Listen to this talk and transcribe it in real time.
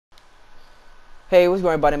Hey, what's going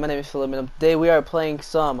on, everybody? My name is Fuliminim. Today we are playing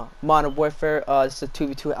some Modern Warfare. This is a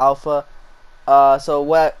 2v2 alpha. So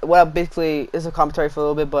what basically is a commentary for a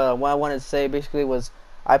little bit, but what I wanted to say basically was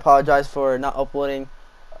I apologize for not uploading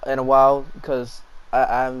in a while because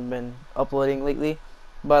I haven't been uploading lately.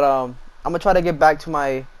 But I'm gonna try to get back to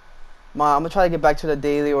I'm gonna try to get back to the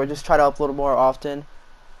daily or just try to upload more often.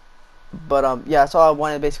 But yeah, that's all I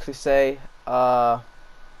wanted to basically say.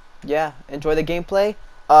 Yeah, enjoy the gameplay.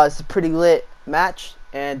 It's a pretty lit match,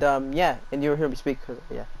 and yeah, and you'll hear me speak because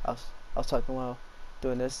yeah, I was talking while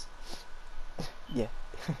doing this. Yeah.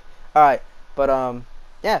 All right, but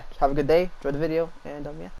yeah, have a good day. Enjoy the video, and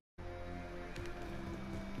yeah.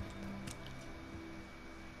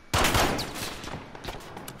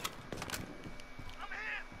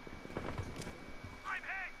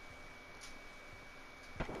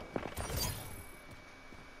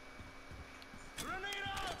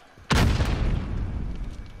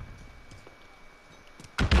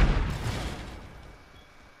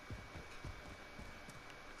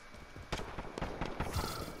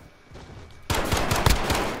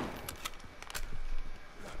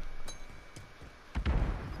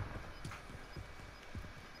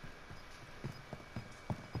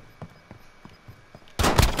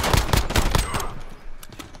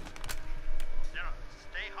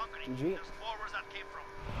 GG. There's four where that came from.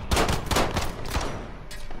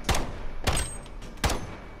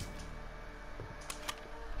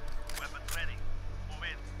 Weapons ready. Move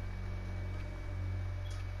in.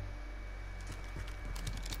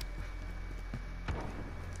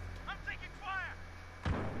 I'm taking fire!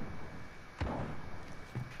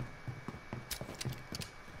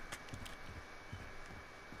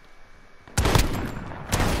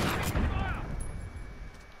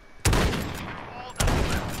 All down.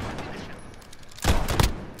 Ammunition.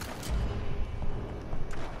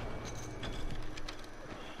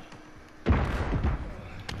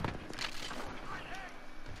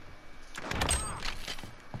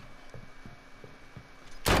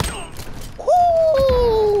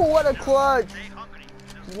 Woo! What a clutch! Stay hungry.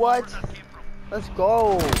 There's What? four where that came from. Let's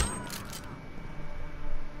go.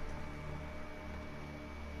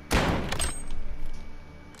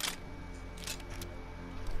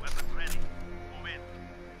 Weapons ready. Move in.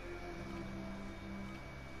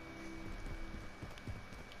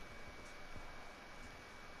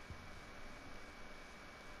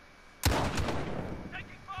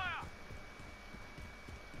 Taking fire!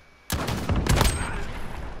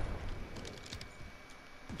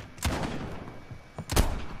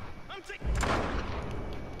 I'm taking.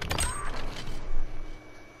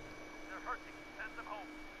 They're hurting. Send them home.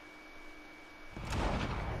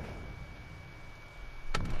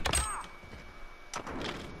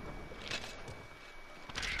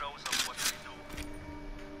 Show them what we do.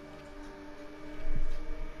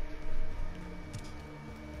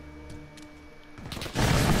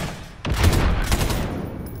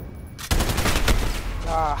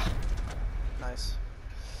 Ah, nice.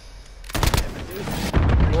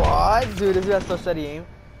 What, dude? This guy has so steady aim.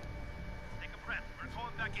 Take a breath. We're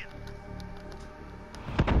going back in.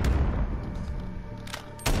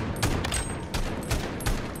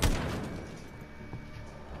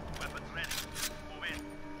 Weapons ready. Move in.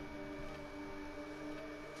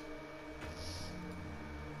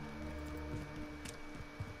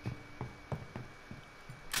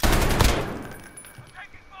 I'm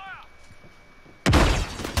taking fire!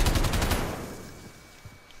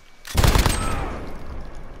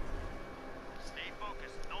 Stay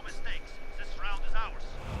focused. No mistakes. This round is ours.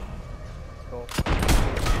 Go.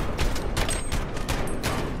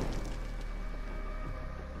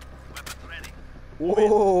 Weapons ready.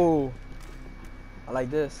 Whoa! I like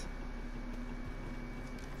this.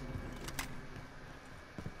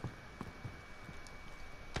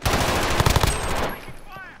 Taking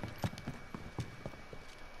fire!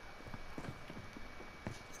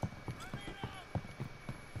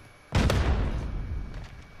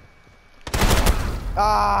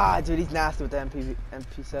 Ah, dude, he's nasty with the MP7.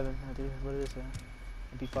 I think what it is,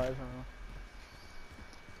 MP5. I don't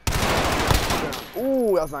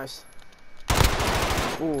know. Ooh, that was nice.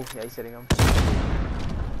 Ooh, yeah, he's hitting him.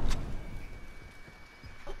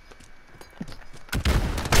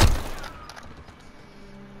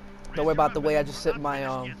 Don't worry about the way I just sipped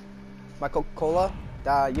my my Coca-Cola.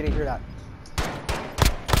 You didn't hear that.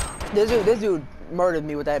 This dude murdered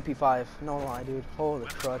me with that MP5. No lie, dude. Holy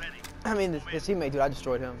crud. I mean, his teammate, dude, I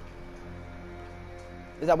destroyed him.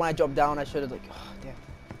 Is that when I jumped down, I should have, like, oh, damn.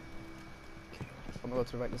 Okay, I'm gonna go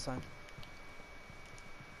to the right this time.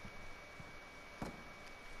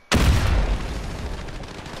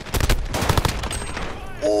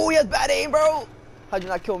 Oh, he has bad aim, bro! How'd you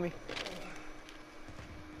not kill me?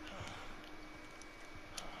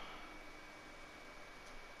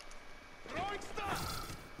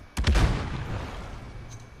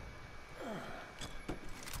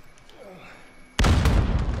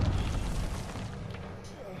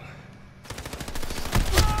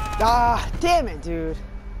 Ah, damn it, dude.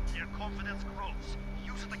 Their confidence grows.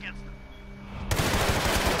 Use it against them.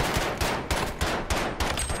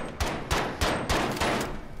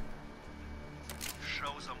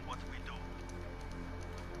 Show them what we do.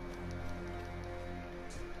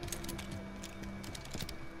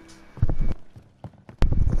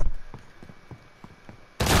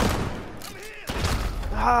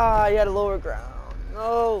 Ah, you had a lower ground.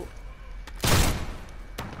 No.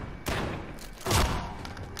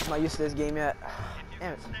 I'm not used to this game yet. If you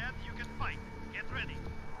Damn can it. stand, you can fight. Get ready.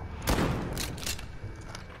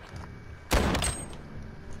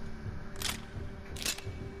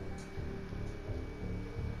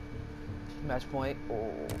 Match point. Oh.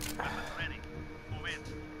 Weapons ready. Move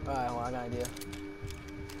in. Alright, hold on, I got an idea.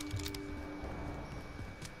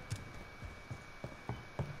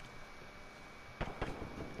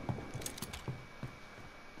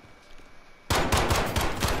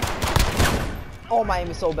 Oh, my aim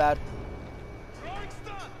is so bad.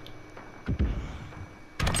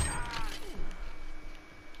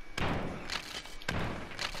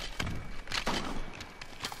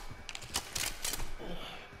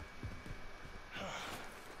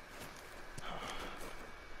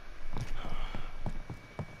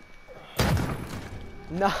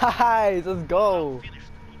 Nice, let's go. Finished.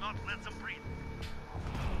 Do not let them breathe.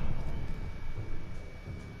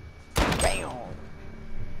 Bam.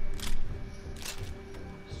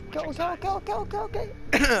 Go, go, go, go, go, go.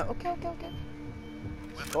 Okay, okay, okay.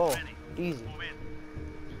 Weapons Oh, ready. easy. Move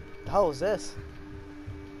in. The hell is this?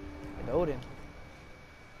 An Odin.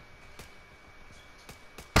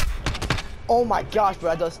 Oh my gosh,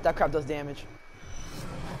 bro, that crap does damage.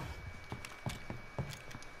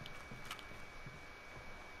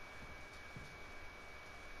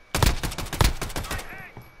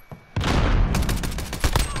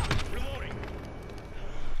 Reloading.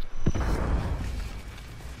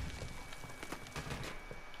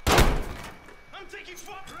 I'm taking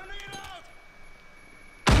fire. Grenade out.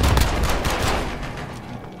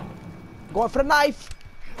 Going for the knife.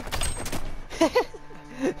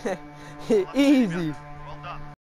 Easy.